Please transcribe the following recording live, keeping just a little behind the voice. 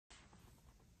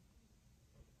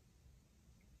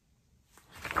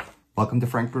Welcome to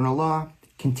Frank Bruno Law,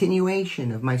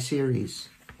 continuation of my series.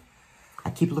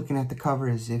 I keep looking at the cover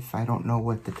as if I don't know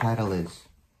what the title is.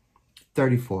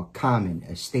 34 Common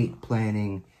Estate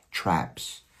Planning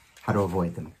Traps, how to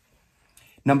avoid them.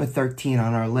 Number 13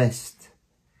 on our list,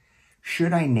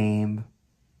 should I name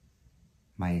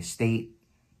my estate,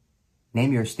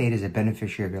 name your estate as a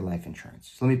beneficiary of your life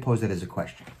insurance? So let me pose that as a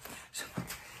question. So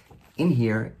in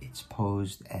here, it's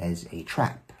posed as a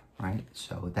trap, right?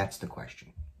 So that's the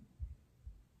question.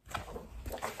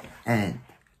 And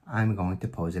I'm going to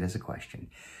pose it as a question.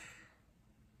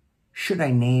 Should I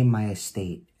name my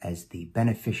estate as the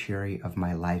beneficiary of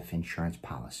my life insurance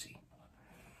policy?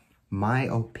 My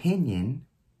opinion,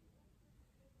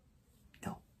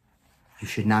 no. You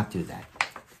should not do that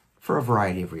for a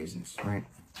variety of reasons, right?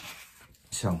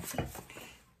 So,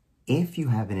 if you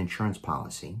have an insurance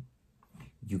policy,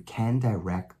 you can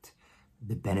direct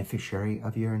the beneficiary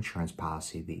of your insurance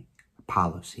policy,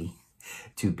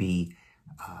 to be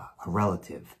a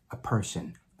relative, a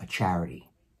person, a charity.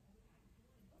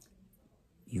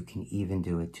 You can even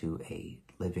do it to a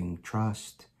living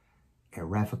trust,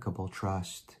 irrevocable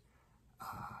trust,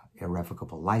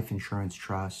 irrevocable life insurance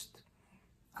trust.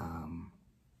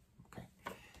 Okay.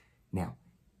 Now,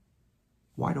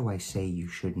 why do I say you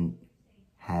shouldn't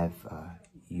have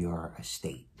your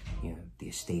estate, the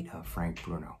estate of Frank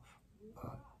Bruno,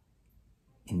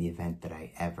 in the event that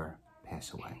I ever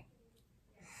pass away?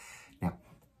 Now,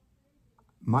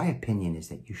 my opinion is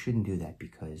that you shouldn't do that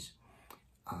because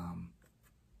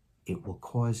it will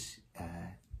cause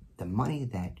the money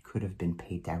that could have been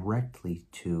paid directly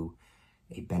to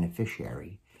a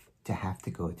beneficiary to have to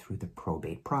go through the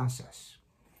probate process.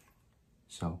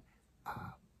 So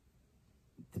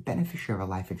the beneficiary of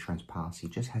a life insurance policy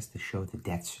just has to show the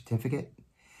death certificate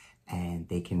and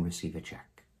they can receive a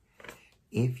check.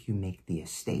 If you make the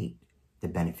estate the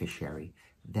beneficiary,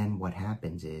 then what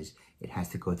happens is it has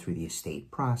to go through the estate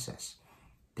process.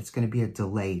 That's going to be a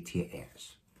delay to your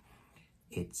heirs.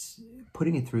 It's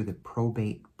putting it through the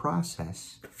probate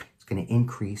process. It's going to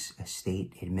increase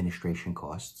estate administration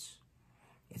costs.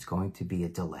 It's going to be a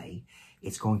delay.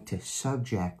 It's going to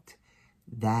subject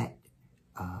that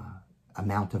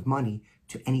amount of money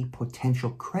to any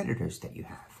potential creditors that you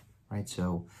have, right?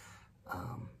 So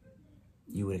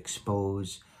you would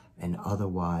expose an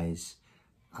otherwise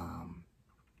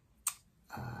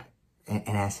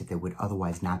an asset that would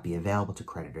otherwise not be available to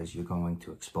creditors. You're going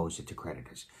to expose it to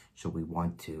creditors. So we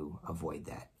want to avoid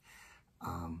that.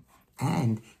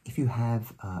 And if you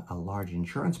have a large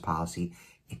insurance policy,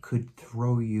 it could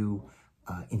throw you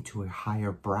into a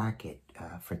higher bracket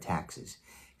for taxes.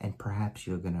 And perhaps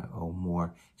you're going to owe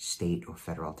more state or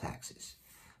federal taxes.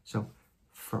 So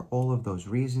for all of those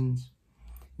reasons,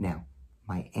 now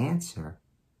my answer,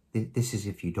 this is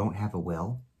if you don't have a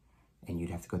will, and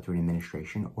you'd have to go through an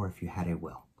administration, or if you had a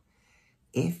will.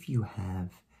 If you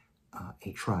have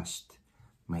a trust,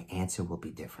 my answer will be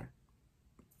different.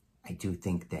 I do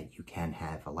think that you can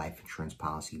have a life insurance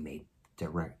policy made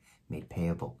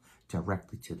payable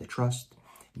directly to the trust.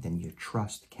 Then your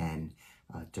trust can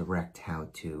direct how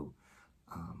to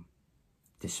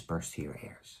disperse to your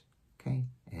heirs. Okay,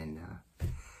 and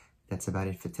that's about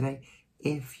it for today.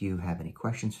 If you have any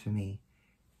questions for me,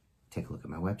 take a look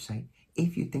at my website.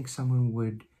 If you think someone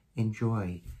would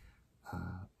enjoy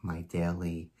my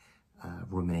daily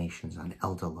ruminations on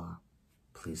elder law,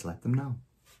 please let them know.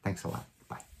 Thanks a lot.